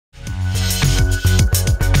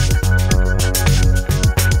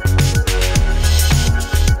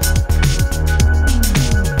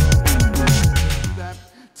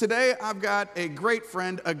Today, I've got a great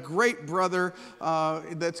friend, a great brother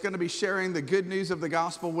that's going to be sharing the good news of the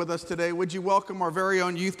gospel with us today. Would you welcome our very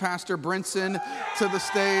own youth pastor, Brinson, to the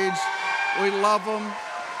stage? We love him.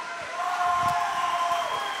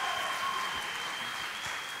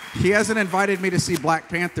 He hasn't invited me to see Black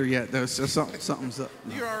Panther yet, though, so something's up.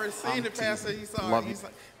 No. You already seen it, Pastor. You saw love it.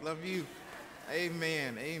 Love you.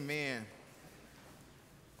 Amen. Amen.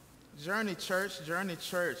 Journey Church, Journey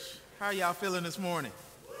Church. How y'all feeling this morning?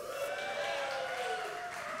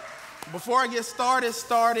 Before I get started,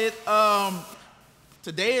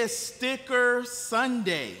 today is Sticker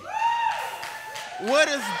Sunday.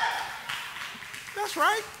 That's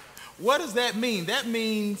right. What does that mean? That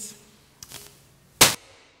means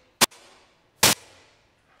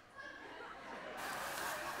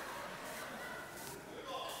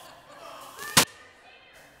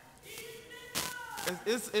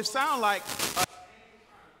it sounds like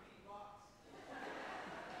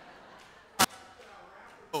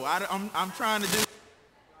I'm trying to do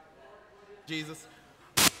Jesus.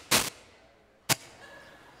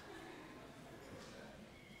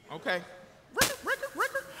 Okay.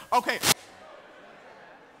 Ricker. Okay.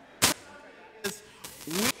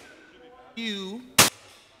 With you.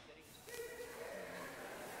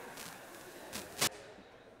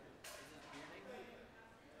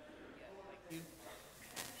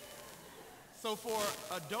 So for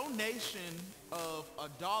a donation of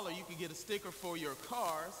 $1, you can get a sticker for your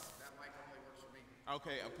cars. That mic only works for me.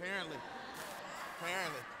 Okay, apparently.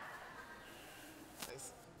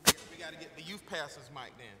 We got to get the youth pastor's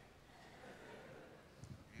mic then.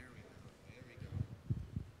 There we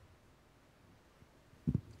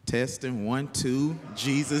go. Testing 1, 2,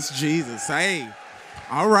 Jesus. Hey,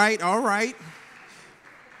 all right.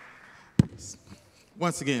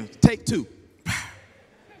 Once again, take 2.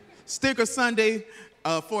 Sticker Sunday,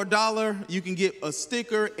 for $1, you can get a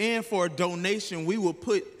sticker, and for a donation, we will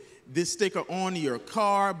put this sticker on your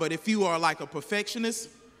car. But if you are like a perfectionist,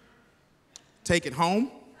 take it home.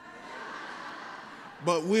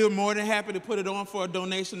 But we're more than happy to put it on for a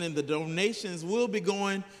donation, and the donations will be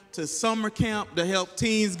going to summer camp to help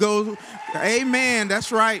teens go. Amen,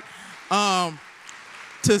 that's right.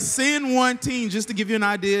 To send one teen, just to give you an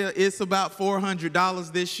idea, it's about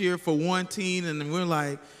 $400 this year for one teen, and we're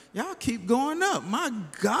like, y'all keep going up, my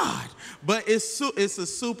God. But it's a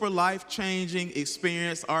super life-changing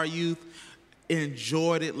experience. Our youth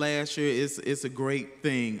enjoyed it last year. It's a great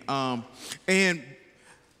thing. And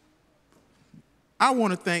I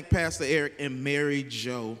want to thank Pastor Eric and Mary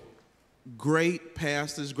Jo. Great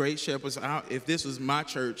pastors, great shepherds. If this was my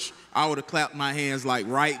church, I would have clapped my hands like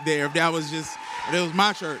right there. If it was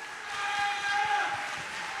my church.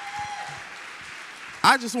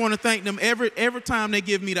 I just want to thank them every time they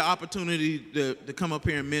give me the opportunity to come up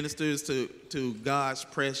here and minister to God's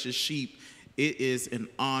precious sheep. It is an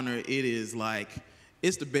honor. It is like,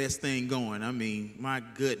 it's the best thing going. I mean, my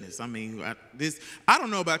goodness. I mean, I don't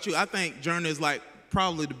know about you. I think Journey is like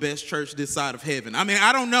probably the best church this side of heaven. I mean,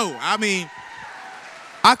 I don't know. I mean,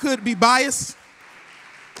 I could be biased.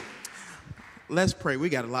 Let's pray. We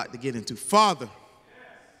got a lot to get into. Father,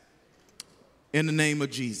 in the name of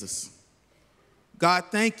Jesus. God,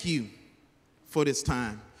 thank you for this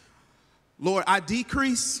time. Lord, I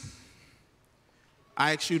decrease.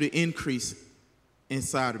 I ask you to increase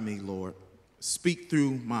inside of me, Lord. Speak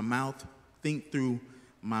through my mouth. Think through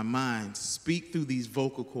my mind. Speak through these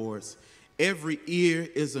vocal cords. Every ear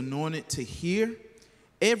is anointed to hear.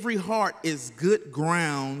 Every heart is good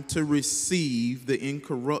ground to receive the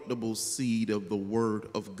incorruptible seed of the word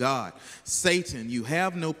of God. Satan, you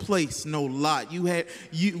have no place, no lot.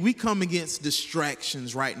 We come against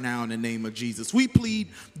distractions right now in the name of Jesus. We plead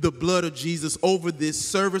the blood of Jesus over this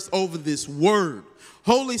service, over this word.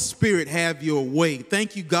 Holy Spirit, have your way.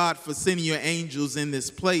 Thank you, God, for sending your angels in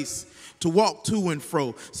this place to walk to and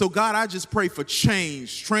fro. So God, I just pray for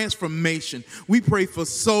change, transformation. We pray for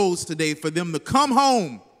souls today, for them to come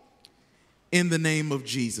home in the name of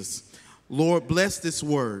Jesus. Lord, bless this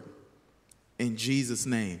word in Jesus'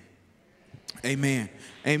 name. Amen.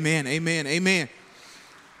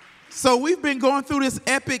 So we've been going through this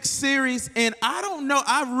epic series, and I don't know,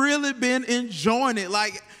 I've really been enjoying it.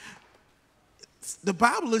 Like, the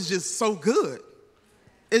Bible is just so good.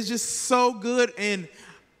 It's just so good. And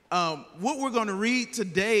what we're going to read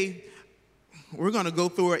today, we're going to go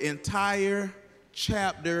through an entire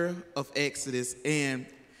chapter of Exodus. And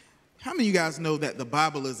how many of you guys know that the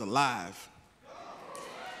Bible is alive?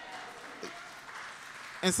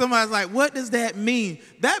 And somebody's like, what does that mean?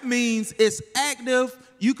 That means it's active.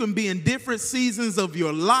 You can be in different seasons of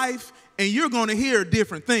your life, and you're going to hear a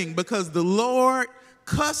different thing, because the Lord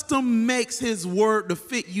custom makes his word to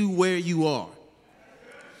fit you where you are.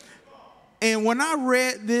 And when I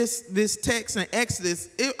read this text in Exodus,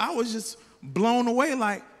 I was just blown away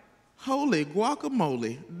like, holy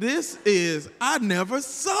guacamole, I never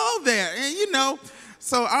saw that. And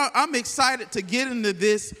so I'm excited to get into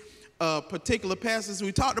this particular passage.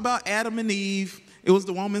 We talked about Adam and Eve. It was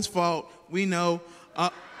the woman's fault. We know.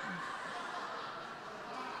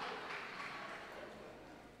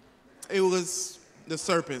 It was the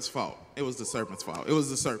serpent's fault. It was the serpent's fault. It was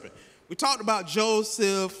the serpent. We talked about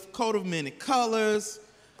Joseph, coat of many colors.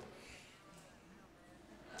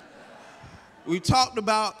 We talked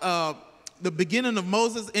about the beginning of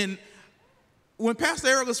Moses. And when Pastor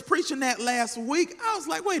Eric was preaching that last week, I was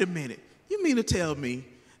like, wait a minute. You mean to tell me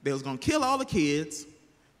they was going to kill all the kids?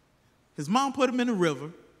 His mom put him in the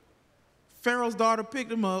river. Pharaoh's daughter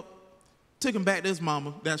picked him up, took him back to his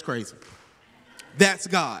mama. That's crazy. That's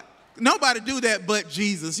God. Nobody do that but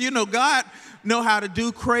Jesus. God know how to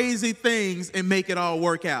do crazy things and make it all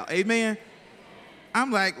work out. Amen?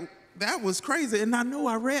 I'm like, that was crazy. And I know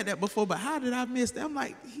I read that before, but how did I miss that? I'm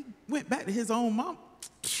like, he went back to his own mom.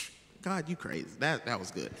 God, you crazy. That was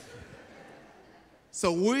good.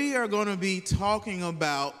 So we are going to be talking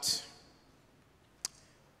about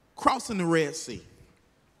crossing the Red Sea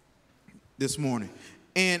this morning.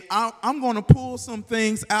 And I'm going to pull some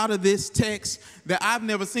things out of this text that I've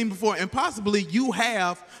never seen before, and possibly you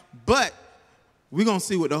have, but we're going to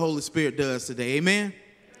see what the Holy Spirit does today. Amen?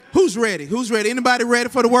 Who's ready? Who's ready? Anybody ready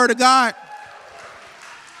for the Word of God?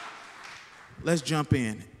 Let's jump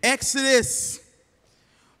in. Exodus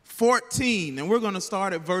 14, and we're going to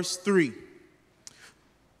start at verse 3.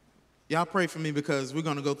 Y'all pray for me because we're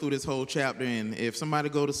going to go through this whole chapter, and if somebody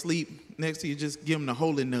go to sleep next to you, just give them the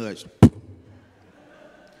holy nudge.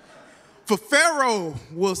 For Pharaoh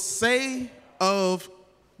will say of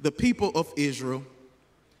the people of Israel,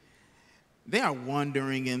 they are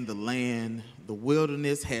wandering in the land. The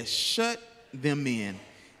wilderness has shut them in.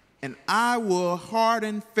 And I will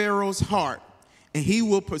harden Pharaoh's heart, and he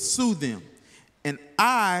will pursue them. And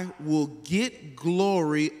I will get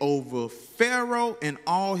glory over Pharaoh and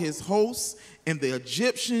all his hosts, and the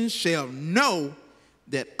Egyptians shall know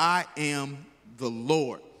that I am the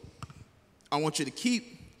Lord. I want you to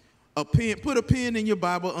keep a pen, put a pen in your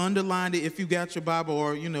Bible, underline it if you got your Bible,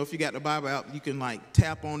 or if you got the Bible out, you can like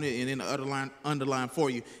tap on it and then underline for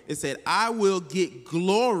you. It said, I will get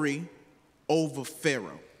glory over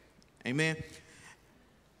Pharaoh. Amen.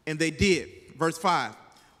 And they did. Verse 5.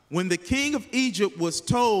 When the king of Egypt was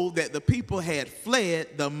told that the people had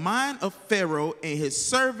fled, the mind of Pharaoh and his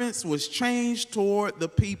servants was changed toward the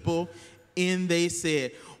people, and they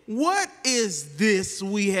said, what is this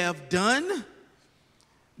we have done,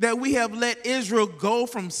 that we have let Israel go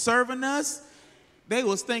from serving us? They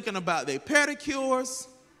was thinking about their pedicures.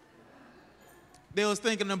 They was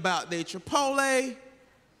thinking about their Chipotle.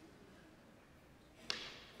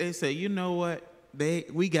 They say, you know what?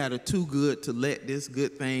 We got it too good to let this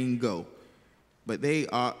good thing go. But they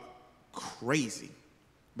are crazy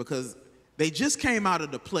because they just came out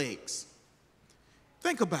of the plagues.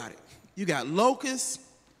 Think about it. You got locusts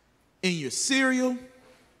in your cereal.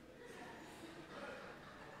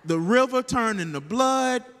 The river turned into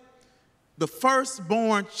blood. The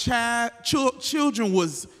firstborn children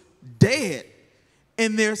was dead.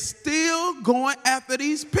 And they're still going after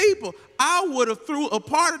these people. I would have threw a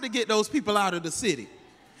party to get those people out of the city.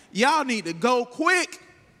 Y'all need to go quick.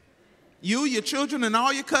 You, your children, and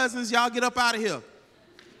all your cousins, y'all get up out of here.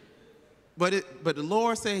 But the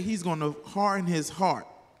Lord said he's going to harden his heart.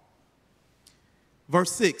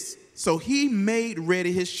 Verse 6. So he made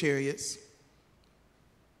ready his chariots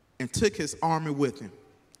and took his army with him,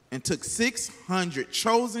 and took 600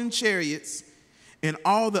 chosen chariots and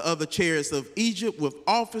all the other chariots of Egypt with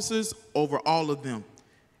officers over all of them.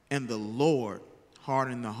 And the Lord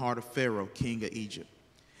hardened the heart of Pharaoh, king of Egypt.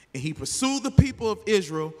 And he pursued the people of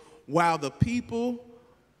Israel while the people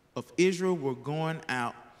of Israel were going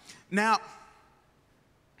out. Now,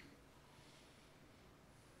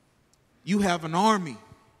 you have an army.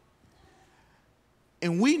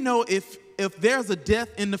 And we know if there's a death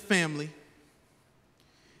in the family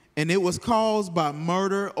and it was caused by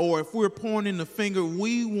murder, or if we're pointing the finger,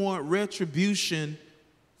 we want retribution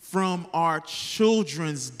from our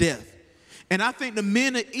children's death. And I think the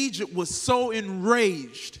men of Egypt were so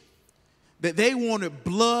enraged that they wanted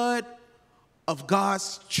blood of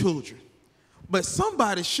God's children. But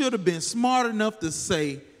somebody should have been smart enough to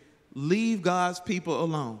say, leave God's people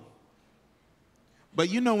alone. But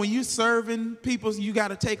when you're serving people, you got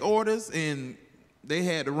to take orders, and they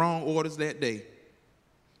had the wrong orders that day.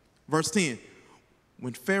 Verse 10,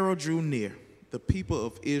 when Pharaoh drew near, the people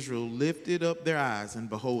of Israel lifted up their eyes, and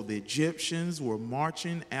behold, the Egyptians were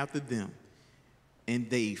marching after them, and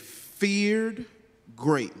they feared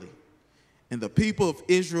greatly. And the people of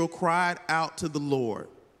Israel cried out to the Lord.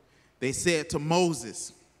 They said to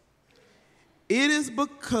Moses, "It is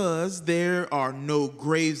because there are no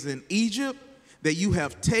graves in Egypt that you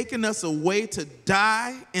have taken us away to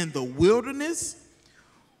die in the wilderness?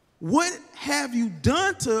 What have you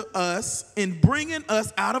done to us in bringing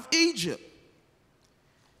us out of Egypt?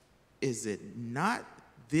 Is it not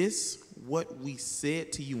this what we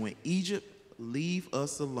said to you in Egypt? Leave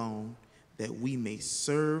us alone, that we may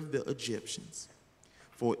serve the Egyptians.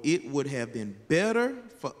 For it would have been better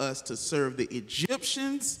for us to serve the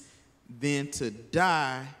Egyptians than to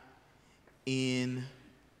die in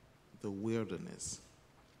the wilderness."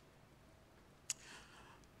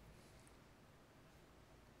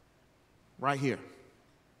 Right here.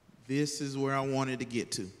 This is where I wanted to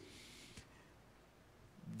get to.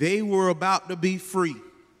 They were about to be free.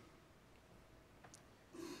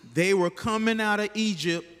 They were coming out of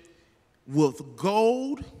Egypt with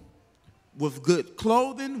gold, with good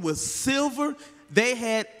clothing, with silver. They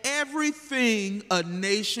had everything a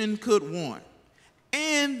nation could want.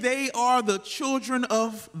 And they are the children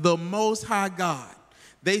of the Most High God.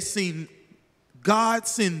 They seen God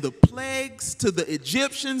send the plagues to the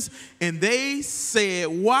Egyptians, and they said,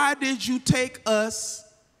 "Why did you take us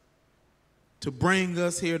to bring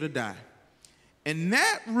us here to die?" And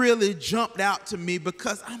that really jumped out to me,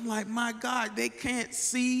 because I'm like, my God, they can't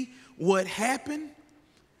see what happened.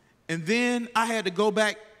 And then I had to go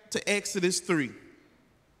back to Exodus 3.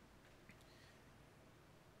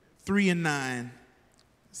 3:9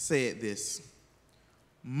 said this: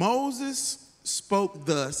 "Moses spoke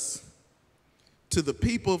thus to the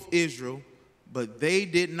people of Israel, but they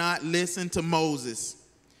did not listen to Moses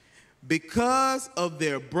because of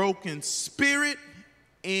their broken spirit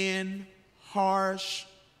and harsh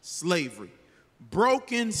slavery."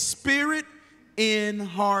 Broken spirit in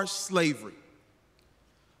harsh slavery.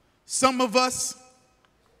 Some of us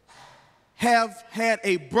have had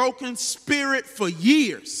a broken spirit for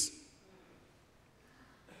years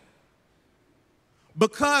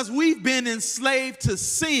because we've been enslaved to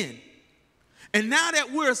sin. And now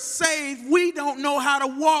that we're saved, we don't know how to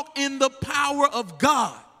walk in the power of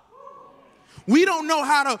God. We don't know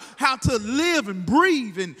how to live and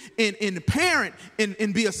breathe and parent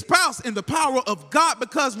and be a spouse in the power of God,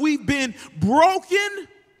 because we've been broken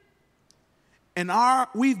and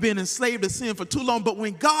we've been enslaved to sin for too long. But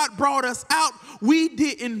when God brought us out, we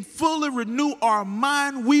didn't fully renew our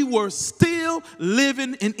mind. We were still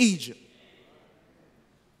living in Egypt.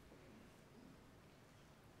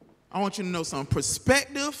 I want you to know something.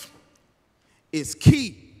 Perspective is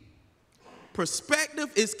key. Perspective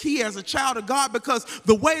is key as a child of God, because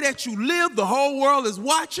the way that you live, the whole world is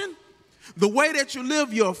watching. The way that you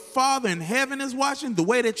live, your Father in heaven is watching. The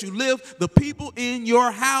way that you live, the people in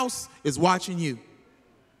your house is watching you.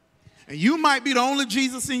 And you might be the only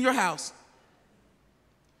Jesus in your house.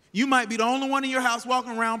 You might be the only one in your house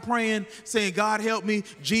walking around praying, saying, "God help me,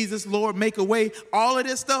 Jesus, Lord, make a way," all of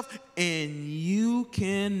this stuff, and you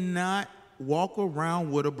cannot walk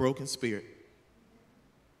around with a broken spirit.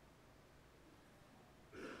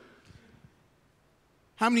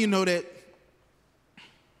 How many of you know that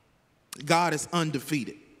God is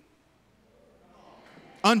undefeated?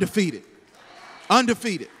 Undefeated.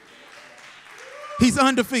 Undefeated. He's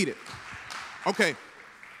undefeated. Okay.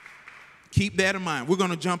 Keep that in mind. We're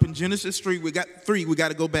going to jump in Genesis 3. We got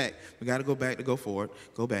to go back. We got to go back to go forward.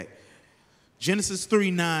 Go back. Genesis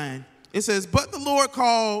 3:9. It says, "But the Lord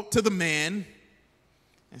called to the man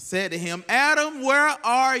and said to him, 'Adam, where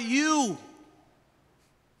are you?'"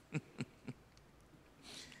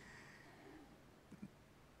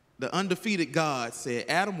 The undefeated God said,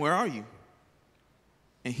 "Adam, where are you?"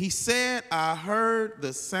 And he said, "I heard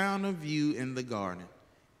the sound of you in the garden,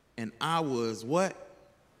 and I was" what?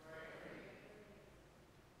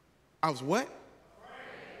 I was what?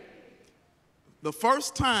 The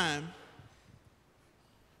first time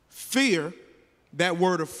fear, that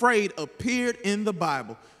word afraid, appeared in the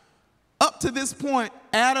Bible. Up to this point,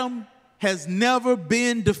 Adam has never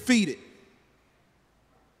been defeated.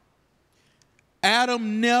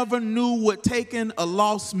 Adam never knew what taking a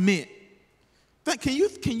loss meant. Can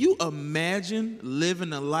you imagine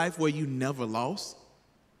living a life where you never lost?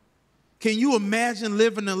 Can you imagine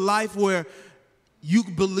living a life where you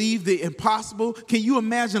believe the impossible? Can you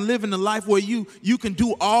imagine living a life where you can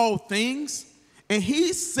do all things? And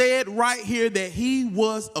he said right here that he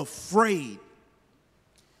was afraid.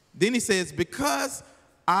 Then he says, "Because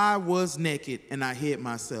I was naked and I hid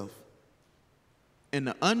myself." And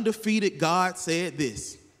the undefeated God said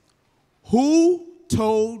this: who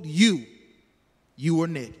told you you were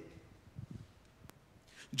naked?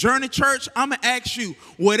 Journey Church, I'm going to ask you,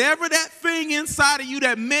 whatever that thing inside of you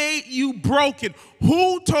that made you broken,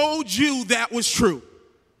 who told you that was true?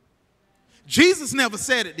 Jesus never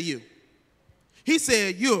said it to you. He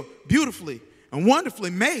said, you're beautifully and wonderfully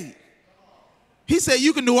made. He said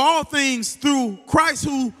you can do all things through Christ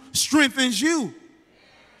who strengthens you.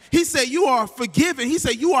 He said you are forgiven. He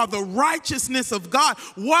said you are the righteousness of God.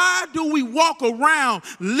 Why do we walk around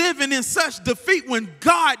living in such defeat when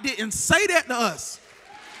God didn't say that to us?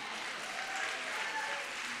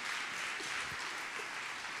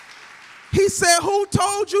 He said, who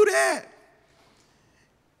told you that?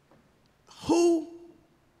 Who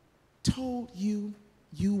told you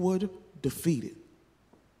you were defeated?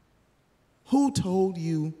 Who told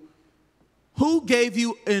you? Who gave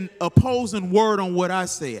you an opposing word on what I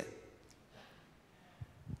said?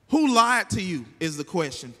 Who lied to you is the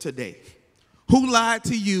question today. Who lied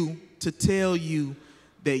to you to tell you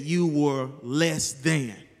that you were less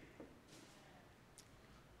than?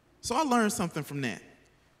 So I learned something from that.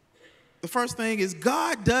 The first thing is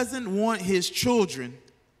God doesn't want his children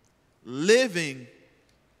living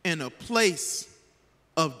in a place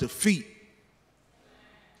of defeat.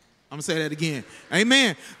 I'm going to say that again.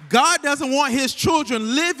 Amen. God doesn't want his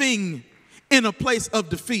children living in a place of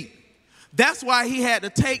defeat. That's why he had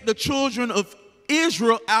to take the children of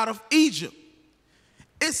Israel out of Egypt.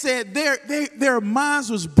 It said their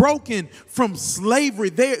minds was broken from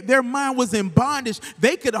slavery. Their mind was in bondage.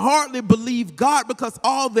 They could hardly believe God because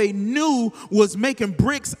all they knew was making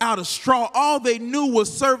bricks out of straw. All they knew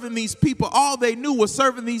was serving these people. All they knew was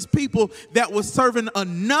serving these people that was serving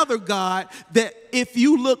another God that if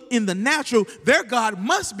you look in the natural, their God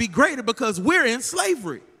must be greater because we're in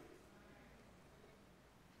slavery.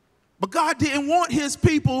 But God didn't want his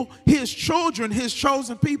people, his children, his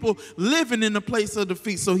chosen people living in a place of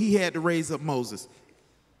defeat, so he had to raise up Moses.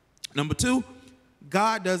 Number two,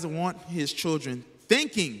 God doesn't want his children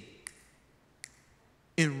thinking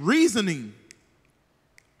and reasoning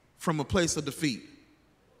from a place of defeat.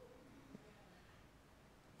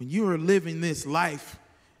 When you are living this life,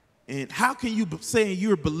 and how can you say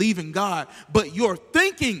you're believing God, but you're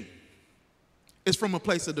thinking is from a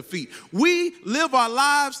place of defeat? We live our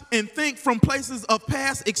lives and think from places of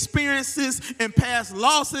past experiences and past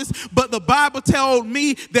losses, but the Bible told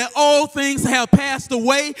me that all things have passed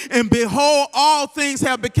away, and behold, all things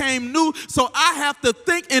have become new. So I have to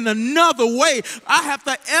think in another way. I have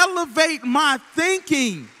to elevate my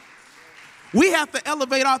thinking. We have to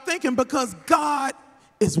elevate our thinking because God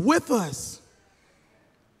is with us.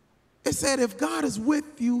 It said, if God is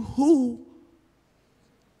with you, who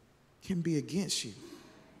can be against you?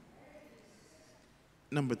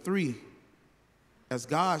 Number three, as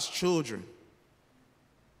God's children,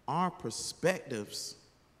 our perspectives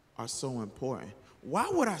are so important. Why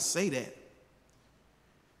would I say that?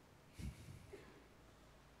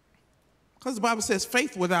 Because the Bible says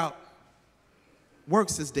faith without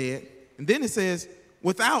works is dead. And then it says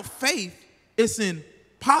without faith, it's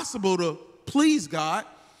impossible to please God.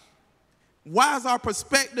 Why is our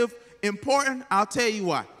perspective important? I'll tell you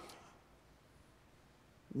why.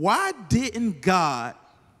 Why didn't God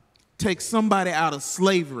take somebody out of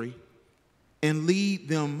slavery and lead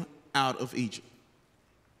them out of Egypt?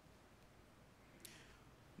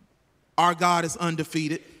 Our God is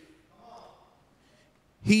undefeated.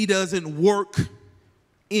 He doesn't work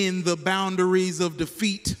in the boundaries of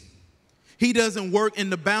defeat. He doesn't work in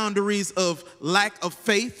the boundaries of lack of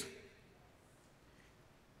faith.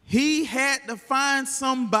 He had to find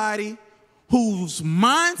somebody whose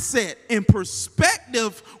mindset and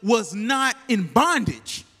perspective was not in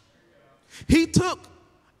bondage. He took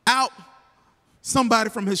out somebody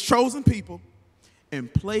from his chosen people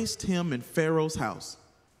and placed him in Pharaoh's house.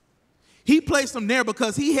 He placed him there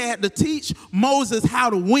because he had to teach Moses how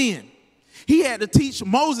to win. He had to teach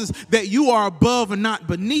Moses that you are above and not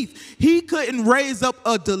beneath. He couldn't raise up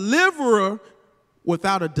a deliverer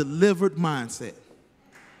without a delivered mindset.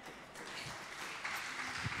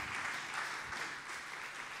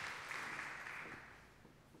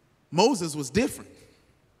 Moses was different.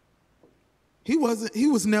 He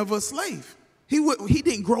was never a slave. He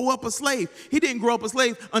didn't grow up a slave. He didn't grow up a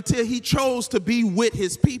slave until he chose to be with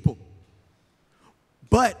his people.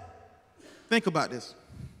 But think about this.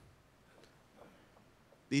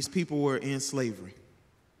 These people were in slavery.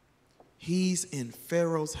 He's in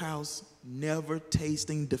Pharaoh's house, never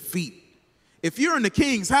tasting defeat. If you're in the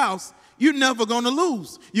king's house, you're never going to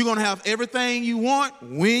lose. You're going to have everything you want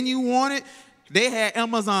when you want it. They had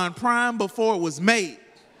Amazon Prime before it was made.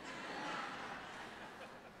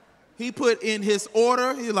 he put in his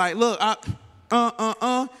order. He like, look,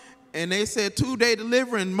 and they said 2-day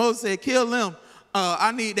delivery, and Moses said, kill them.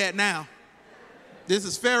 I need that now. This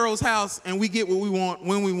is Pharaoh's house, and we get what we want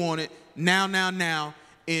when we want it. Now.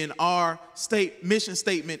 And our mission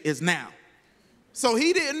statement is now. So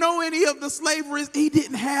he didn't know any of the slavery. He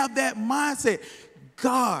didn't have that mindset.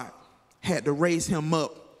 God had to raise him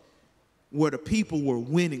up where the people were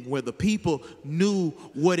winning, where the people knew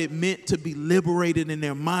what it meant to be liberated in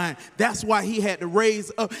their mind. That's why he had to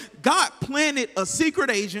raise up. God planted a secret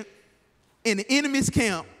agent in the enemy's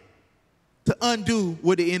camp to undo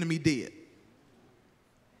what the enemy did.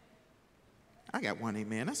 I got one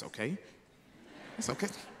amen. That's okay. That's okay.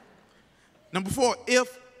 Number 4,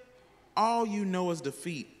 if all you know is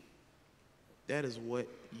defeat, that is what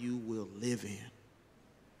you will live in.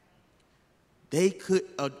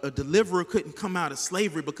 A deliverer couldn't come out of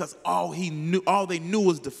slavery because all they knew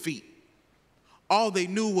was defeat. All they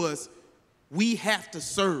knew was, we have to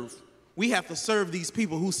serve. We have to serve these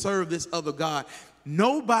people who serve this other God.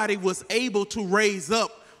 Nobody was able to raise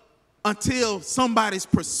up until somebody's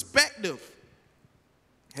perspective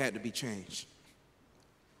had to be changed.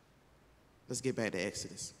 Let's get back to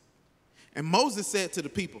Exodus. And Moses said to the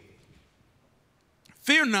people,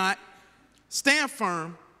 fear not, stand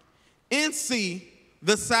firm, and see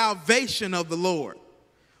the salvation of the Lord,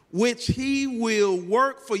 which he will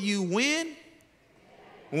work for you when?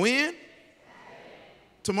 When?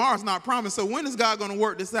 Tomorrow's not promised, so when is God going to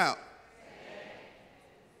work this out?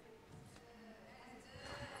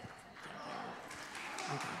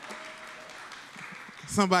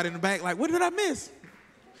 Somebody in the back like, what did I miss?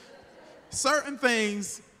 Certain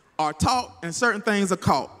things are taught and certain things are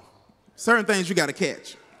caught. Certain things you got to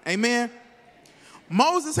catch. Amen?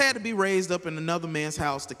 Moses had to be raised up in another man's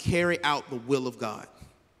house to carry out the will of God.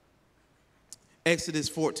 Exodus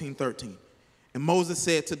 14:13. And Moses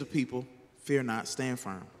said to the people, fear not, stand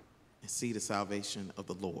firm, and see the salvation of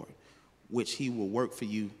the Lord, which he will work for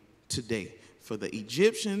you today. For the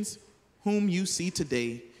Egyptians whom you see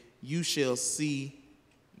today, you shall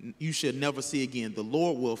never see again. The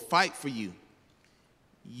Lord will fight for you.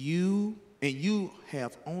 You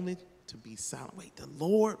have only to be silent. Wait, the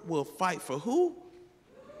Lord will fight for who?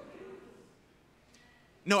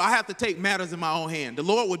 No, I have to take matters in my own hand. The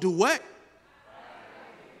Lord will do what?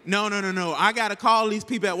 No. I got to call these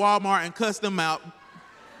people at Walmart and cuss them out.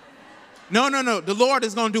 No. The Lord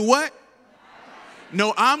is going to do what?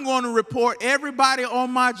 No, I'm going to report everybody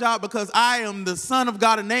on my job because I am the Son of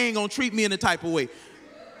God and they ain't going to treat me in a type of way.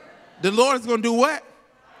 The Lord is going to do what?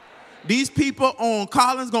 These people on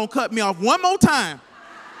Collins going to cut me off one more time.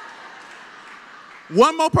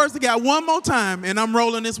 One more person got one more time, and I'm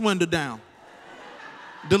rolling this window down.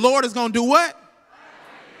 The Lord is going to do what?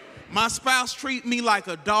 My spouse treat me like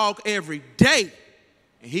a dog every day,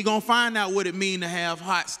 and he going to find out what it mean to have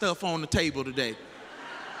hot stuff on the table today.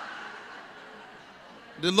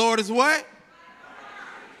 The Lord is what?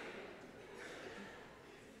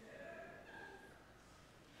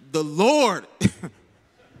 The Lord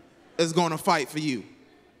is going to fight for you.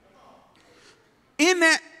 In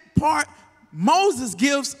that part, Moses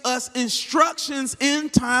gives us instructions in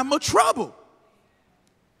time of trouble.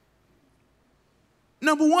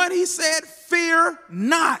 Number 1, he said, fear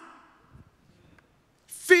not.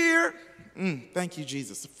 Fear, thank you,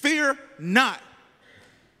 Jesus. Fear not.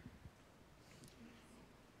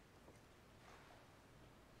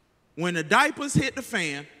 When the diapers hit the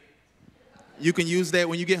fan, you can use that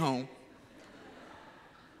when you get home.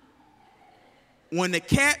 When the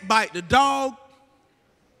cat bite the dog,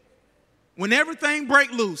 when everything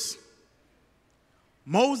break loose,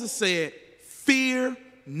 Moses said, fear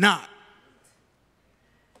not.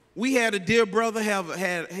 We had a dear brother had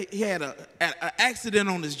an accident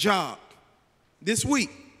on his job this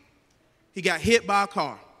week. He got hit by a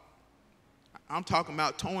car. I'm talking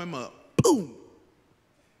about tore him up. Boom.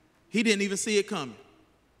 He didn't even see it coming.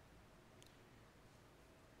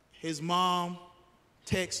 His mom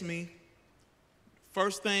texted me.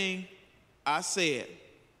 First thing I said,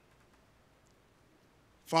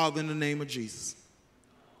 Father, in the name of Jesus.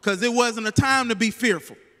 Because it wasn't a time to be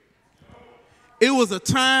fearful. It was a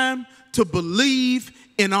time to believe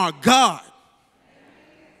in our God.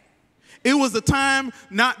 It was a time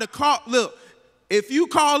not to call. Look, if you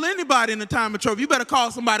call anybody in a time of trouble, you better call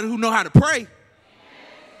somebody who know how to pray.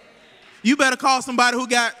 You better call somebody who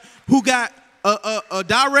got a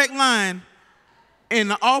direct line in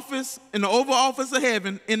the office, in the Oval Office of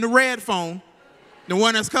Heaven, in the red phone, the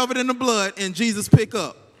one that's covered in the blood, and Jesus pick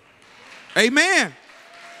up. Amen.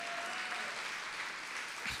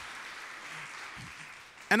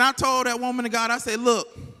 And I told that woman of God, I said, look,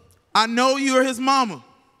 I know you're his mama.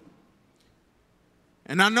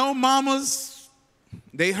 And I know mamas,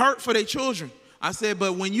 they hurt for their children. I said,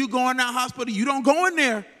 but when you go in that hospital, you don't go in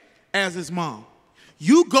there as his mom.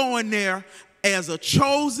 You go in there as a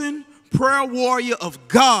chosen prayer warrior of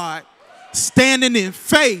God, standing in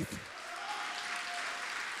faith,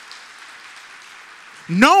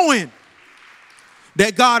 knowing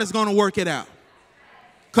that God is going to work it out.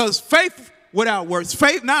 Because faith without works,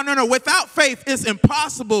 without faith, it's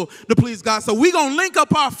impossible to please God. So we're going to link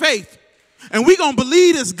up our faith, and we're going to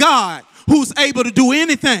believe this God who's able to do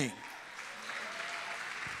anything.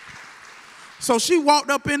 So she walked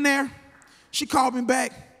up in there. She called me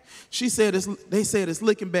back. She said, they said it's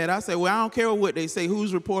looking bad. I said, well, I don't care what they say.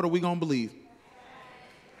 Whose report are we going to believe?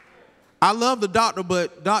 I love the doctor,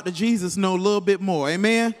 but Dr. Jesus knows a little bit more.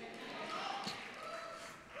 Amen?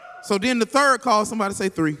 So then the third call, somebody say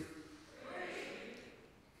 3.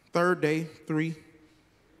 Third day, 3.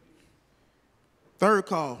 Third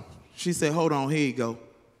call, she said, hold on, here you go.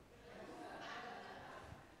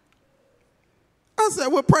 I said,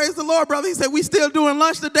 well, praise the Lord, brother. He said, we still doing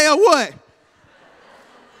lunch today or what?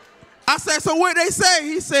 I said, so what they say?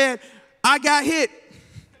 He said, I got hit.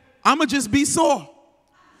 I'm going to just be sore.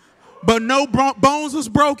 But no bones was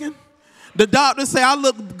broken. The doctor said, I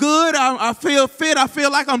look good. I feel fit. I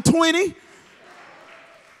feel like I'm 20.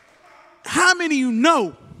 How many of you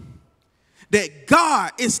know that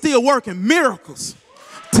God is still working miracles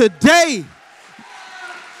today?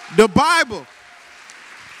 The Bible.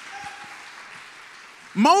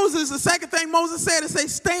 Moses, the second thing Moses said is say,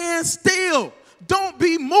 stand still. Don't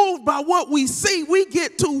be moved by what we see. We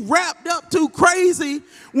get too wrapped up, too crazy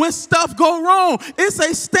when stuff go wrong. It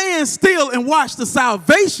says stand still and watch the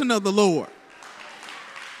salvation of the Lord.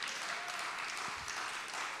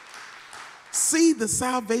 See the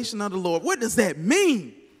salvation of the Lord. What does that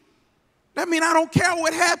mean? That means I don't care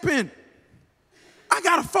what happened. I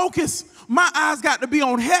got to focus. My eyes got to be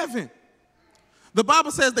on heaven. The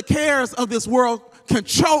Bible says the cares of this world can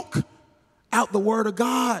choke out the word of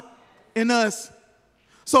God in us.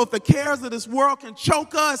 So if the cares of this world can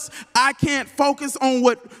choke us, I can't focus on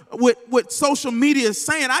what social media is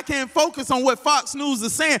saying. I can't focus on what Fox News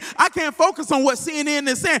is saying. I can't focus on what CNN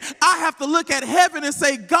is saying. I have to look at heaven and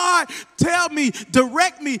say, God, tell me,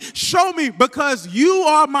 direct me, show me, because you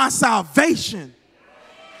are my salvation.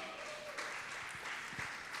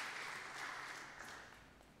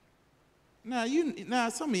 Now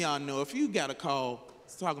some of y'all know if you got a call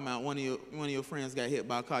talking about one of your friends got hit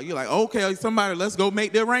by a car, you're like, okay, somebody, let's go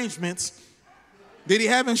make the arrangements. Did he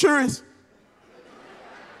have insurance?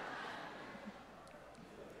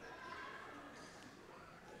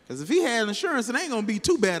 Because if he had insurance, it ain't going to be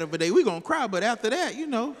too bad of a day. We're going to cry, but after that,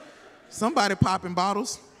 somebody popping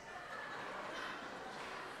bottles.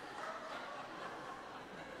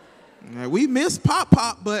 Now, we miss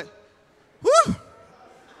Pop, but whew,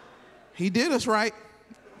 he did us right.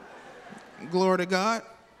 Glory to God.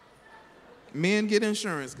 Men get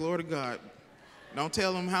insurance. Glory to God. Don't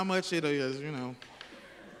tell them how much it is, We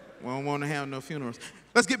don't want to have no funerals.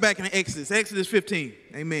 Let's get back into Exodus. Exodus 15.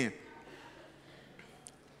 Amen.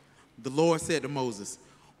 The Lord said to Moses,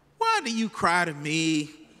 why do you cry to me?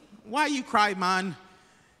 Why you cry, man?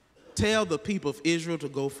 Tell the people of Israel to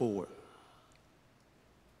go forward.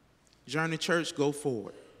 Journey Church, go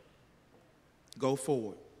forward. Go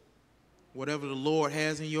forward. Whatever the Lord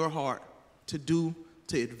has in your heart to do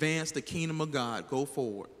to advance the kingdom of God, go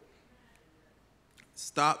forward.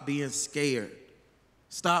 Stop being scared.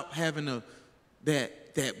 Stop having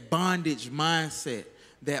that bondage mindset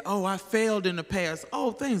that, oh, I failed in the past.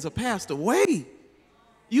 Oh, things have passed away.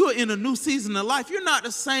 You are in a new season of life. You're not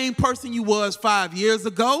the same person you was 5 years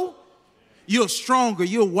ago. You're stronger.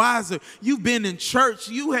 You're wiser. You've been in church.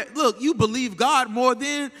 You believe God more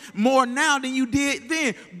now than you did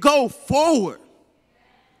then. Go forward.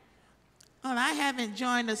 Well, I haven't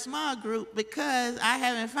joined a small group because I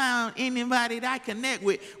haven't found anybody that I connect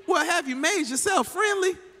with. Well, have you made yourself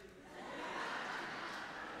friendly?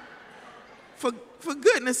 For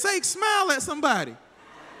goodness sake, smile at somebody.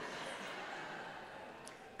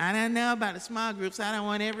 I don't know about the small groups. I don't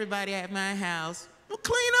want everybody at my house. Well,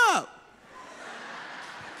 clean up.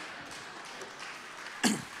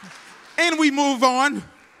 And we move on.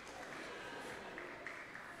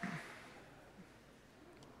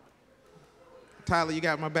 Tyler, you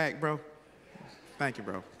got my back, bro? Thank you,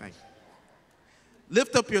 bro. Thank you.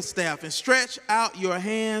 Lift up your staff and stretch out your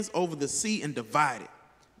hands over the sea and divide it,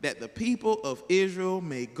 that the people of Israel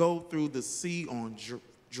may go through the sea on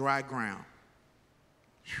dry ground.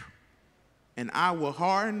 And I will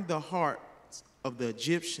harden the hearts of the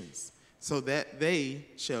Egyptians so that they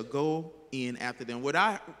shall go in after them. What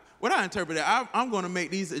I interpret, I'm going to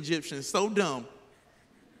make these Egyptians so dumb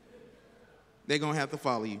They're going to have to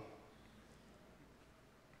follow you.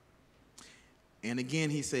 And again,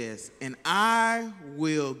 he says, and I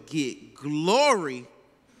will get glory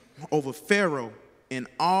over Pharaoh and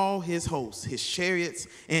all his hosts, his chariots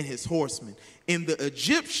and his horsemen. And the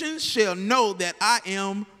Egyptians shall know that I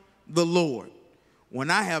am the Lord, when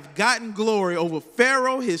I have gotten glory over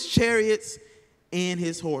Pharaoh, his chariots, and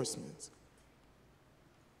his horsemen.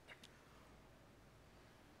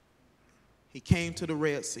 He came to the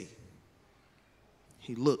Red Sea.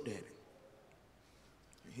 He looked at it.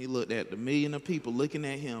 He looked at the million of people looking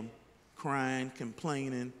at him, crying,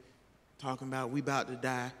 complaining, talking about we about to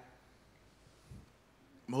die.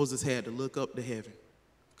 Moses had to look up to heaven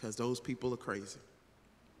because those people are crazy.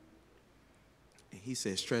 And he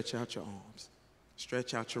said, stretch out your arms.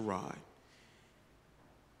 Stretch out your rod.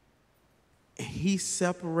 And he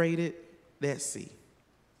separated that sea.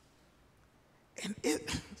 And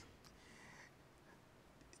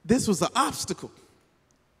this was an obstacle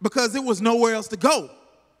because there was nowhere else to go.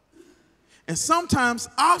 And sometimes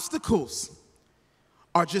obstacles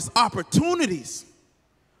are just opportunities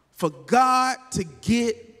for God to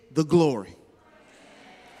get the glory.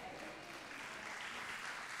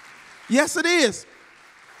 Yes, it is.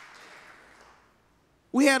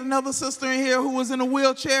 We had another sister in here who was in a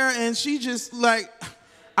wheelchair, and she just like,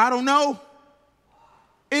 I don't know.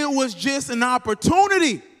 It was just an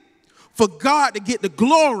opportunity for God to get the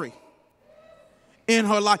glory in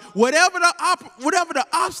her life. Whatever the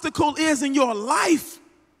obstacle is in your life.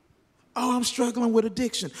 Oh, I'm struggling with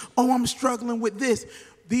addiction. Oh, I'm struggling with this.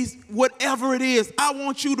 Whatever it is, I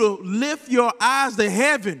want you to lift your eyes to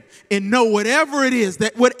heaven and know whatever it is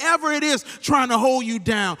trying to hold you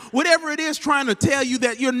down, whatever it is trying to tell you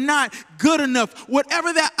that you're not good enough,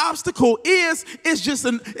 whatever that obstacle is, it's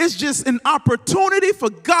just an opportunity for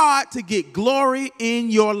God to get glory in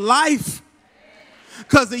your life.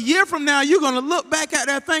 Because a year from now, you're going to look back at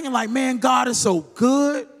that thing and like, man, God is so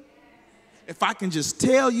good. If I can just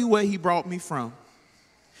tell you where he brought me from,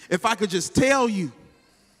 if I could just tell you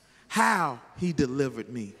how he delivered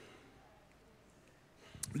me.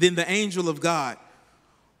 Then the angel of God,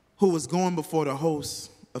 who was going before the hosts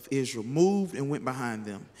of Israel, moved and went behind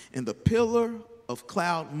them. And the pillar of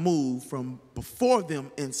cloud moved from before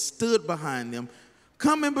them and stood behind them,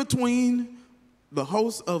 coming between the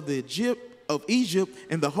hosts of Egypt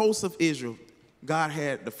and the hosts of Israel. God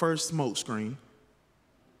had the first smoke screen.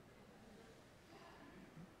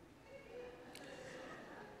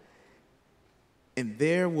 And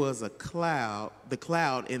there was the cloud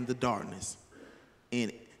in the darkness.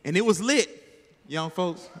 And it was lit, young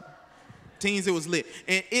folks, teens, it was lit.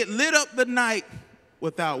 And it lit up the night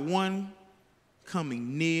without one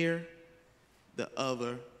coming near the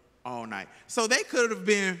other all night. So they could have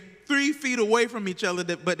been 3 feet away from each other,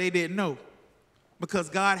 but they didn't know. Because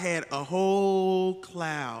God had a whole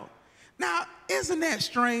cloud. Now, isn't that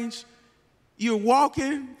strange? You're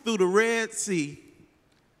walking through the Red Sea,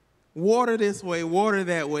 water this way, water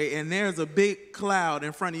that way, and there's a big cloud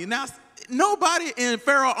in front of you. Now, nobody in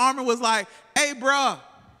Pharaoh's army was like, hey, bruh,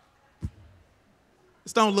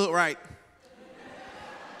 this don't look right.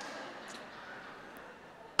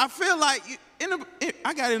 I feel like,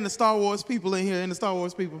 I got in the Star Wars people in here,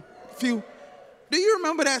 few. Do you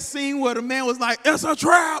remember that scene where the man was like, it's a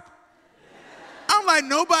trap? I'm like,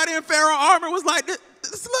 nobody in Pharaoh's army was like,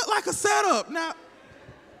 this looked like a setup. Now,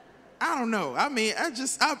 I don't know. I mean, I'm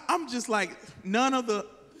just like,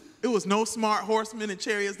 it was no smart horsemen and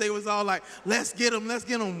chariots. They was all like, let's get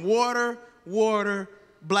them. Water,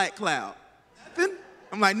 black cloud. Nothing?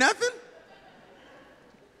 I'm like, nothing?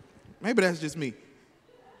 Maybe that's just me.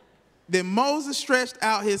 Then Moses stretched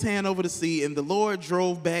out his hand over the sea, and the Lord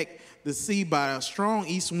drove back the sea by a strong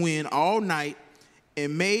east wind all night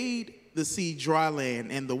and made the sea dry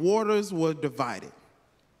land, and the waters were divided.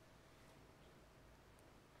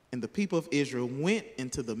 And the people of Israel went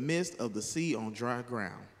into the midst of the sea on dry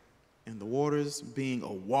ground, and the waters being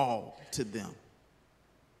a wall to them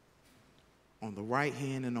on the right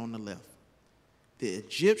hand and on the left. The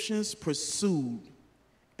Egyptians pursued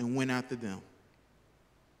and went after them.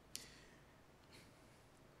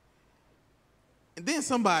 And then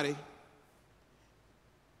somebody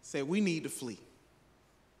said, we need to flee.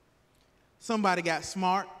 Somebody got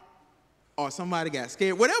smart or somebody got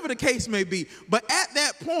scared, whatever the case may be. But at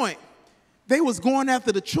that point, they was going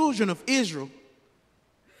after the children of Israel.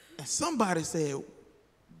 And somebody said,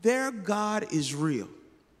 their God is real.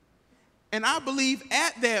 And I believe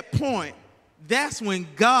at that point, that's when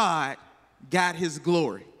God got his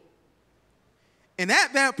glory. And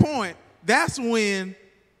at that point, that's when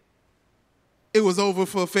it was over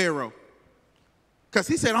for Pharaoh. Because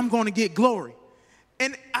he said, I'm going to get glory.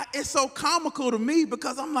 And it's so comical to me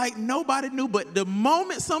because I'm like, nobody knew. But the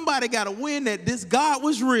moment somebody got a wind that this God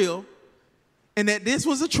was real and that this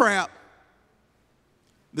was a trap,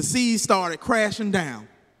 the seas started crashing down.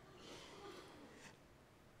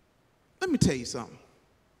 Let me tell you something.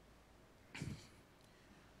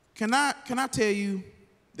 Can I tell you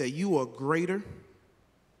that you are greater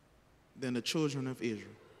than the children of Israel?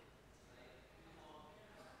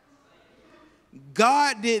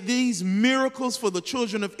 God did these miracles for the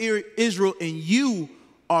children of Israel, and you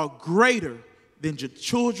are greater than the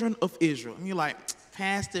children of Israel. And you're like,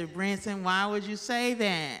 Pastor Brinson, why would you say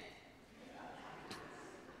that?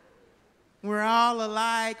 We're all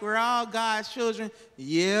alike. We're all God's children.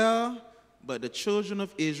 Yeah, but the children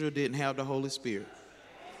of Israel didn't have the Holy Spirit.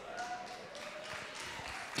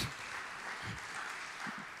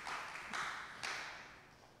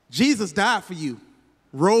 Jesus died for you,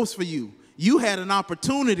 rose for you. You had an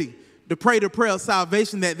opportunity to pray the prayer of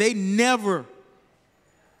salvation that they never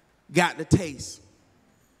got to taste.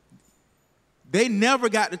 They never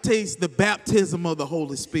got to taste the baptism of the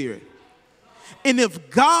Holy Spirit. And if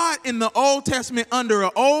God in the Old Testament under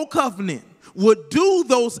an old covenant would do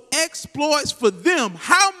those exploits for them,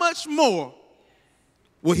 how much more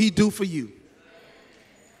will he do for you?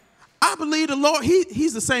 I believe the Lord,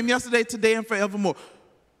 he's the same yesterday, today, and forevermore.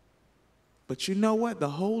 But you know what? The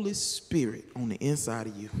Holy Spirit on the inside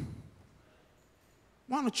of you.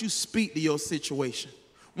 Why don't you speak to your situation?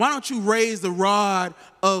 Why don't you raise the rod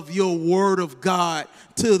of your word of God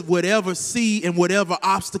to whatever sea and whatever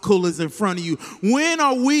obstacle is in front of you? When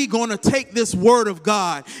are we going to take this word of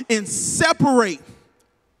God and separate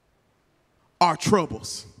our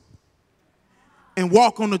troubles and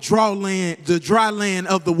walk on the dry land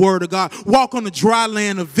of the word of God? Walk on the dry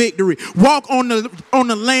land of victory. Walk on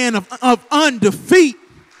the land of undefeat.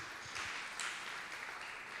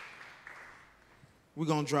 We're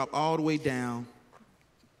going to drop all the way down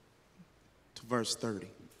to verse 30.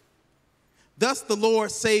 Thus the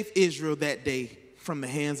Lord saved Israel that day from the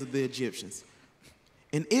hands of the Egyptians.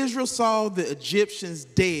 And Israel saw the Egyptians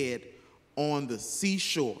dead on the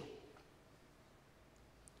seashore.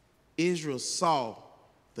 Israel saw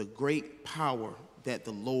the great power that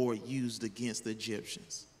the Lord used against the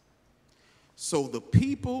Egyptians. So the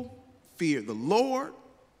people feared the Lord,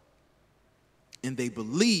 and they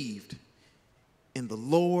believed in the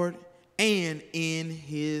Lord and in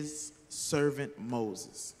his servant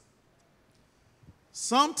Moses.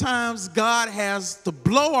 Sometimes God has to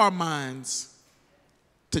blow our minds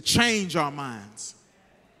to change our minds.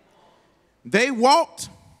 They walked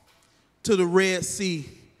to the Red Sea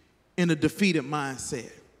in a defeated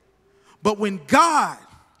mindset. But when God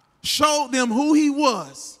showed them who he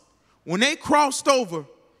was, when they crossed over,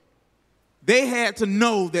 they had to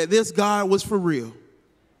know that this God was for real.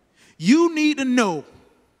 You need to know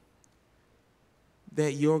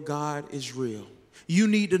that your God is real. You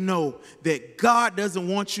need to know that God doesn't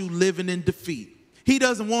want you living in defeat. He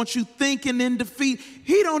doesn't want you thinking in defeat.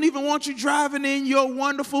 He don't even want you driving in your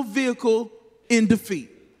wonderful vehicle in defeat.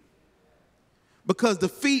 Because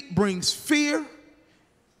defeat brings fear.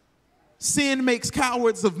 Sin makes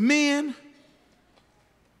cowards of men.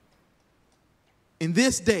 In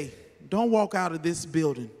this day, don't walk out of this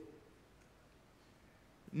building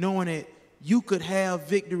knowing that you could have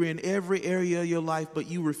victory in every area of your life, but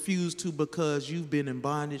you refuse to because you've been in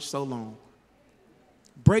bondage so long.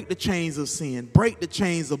 Break the chains of sin. Break the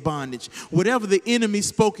chains of bondage. Whatever the enemy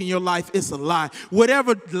spoke in your life, it's a lie.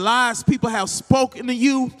 Whatever lies people have spoken to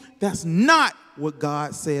you, that's not what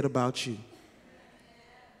God said about you.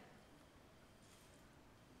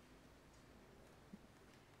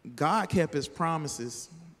 God kept his promises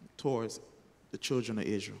towards the children of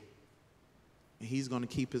Israel. And he's going to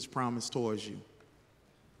keep his promise towards you.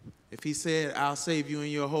 If he said, I'll save you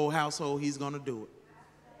and your whole household, he's going to do it.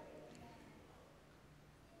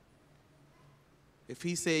 If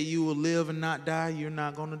he said you will live and not die, you're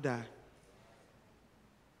not going to die.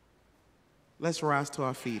 Let's rise to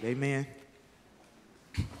our feet. Amen.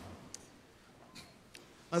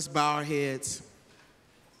 Let's bow our heads.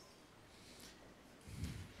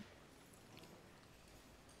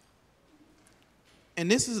 And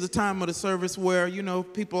this is the time of the service where, you know,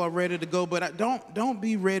 people are ready to go, but don't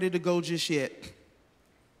be ready to go just yet.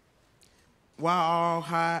 While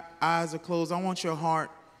our eyes are closed, I want your heart,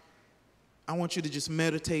 I want you to just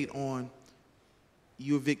meditate on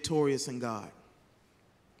you're victorious in God.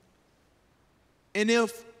 And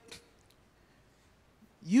if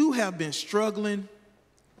you have been struggling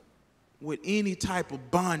with any type of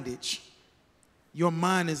bondage, your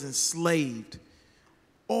mind is enslaved,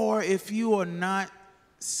 or if you are not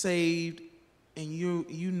saved and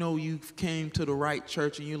you know you came to the right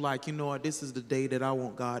church, and you're like, you know what, this is the day that I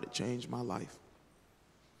want God to change my life.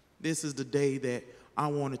 This is the day that I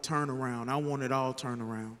want to turn around. I want it all turned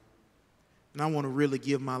around. And I want to really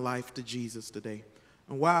give my life to Jesus today.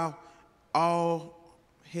 And while all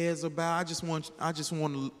heads are bowed, I just want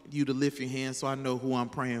you to lift your hands so I know who I'm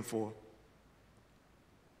praying for.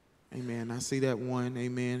 Amen. I see that one.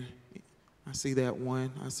 Amen. I see that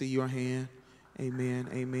one. I see your hand. Amen.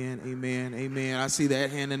 Amen. Amen. Amen. I see that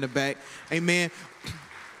hand in the back. Amen.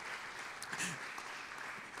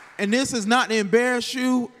 And this is not to embarrass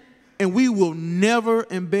you, and we will never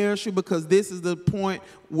embarrass you, because this is the point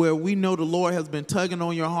where we know the Lord has been tugging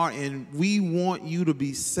on your heart, and we want you to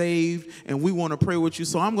be saved, and we want to pray with you.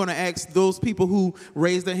 So I'm going to ask those people who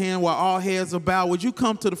raised their hand while all heads are bowed, would you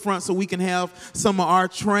come to the front so we can have some of our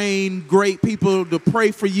trained, great people to pray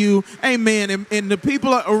for you? Amen. And the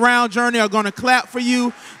people around Journey are going to clap for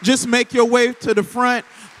you. Just make your way to the front.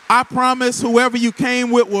 I promise whoever you came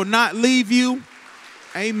with will not leave you.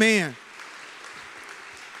 Amen.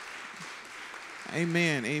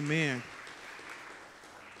 Amen. Amen.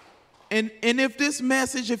 And if this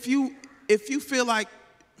message, if you feel like,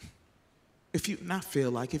 if you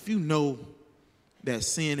know that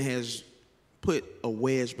sin has put a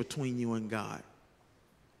wedge between you and God,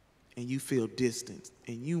 and you feel distant,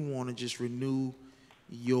 and you want to just renew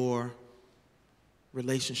your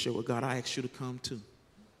relationship with God, I ask you to come too.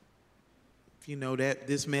 If you know that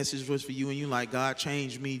this message was for you and you like, God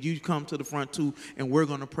changed me, you come to the front too, and we're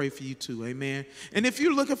going to pray for you too. Amen. And if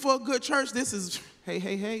you're looking for a good church, this is,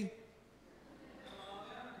 hey.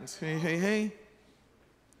 It's hey.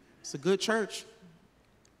 It's a good church.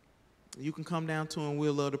 You can come down to, and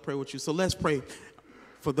we'll love to pray with you. So let's pray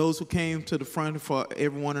for those who came to the front, for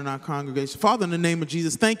everyone in our congregation. Father, in the name of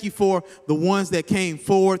Jesus, thank you for the ones that came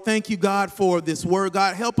forward. Thank you, God, for this word.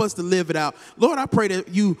 God, help us to live it out. Lord, I pray that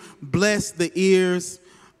you bless the ears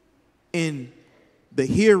and the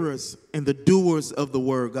hearers and the doers of the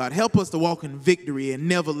word. God, help us to walk in victory and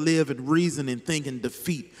never live in reason and think in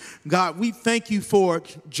defeat. God, we thank you for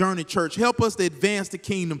Journey Church. Help us to advance the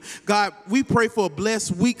kingdom. God, we pray for a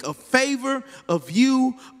blessed week of favor of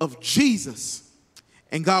you, of Jesus.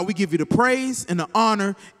 And God, we give you the praise and the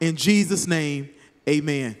honor in Jesus' name.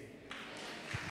 Amen.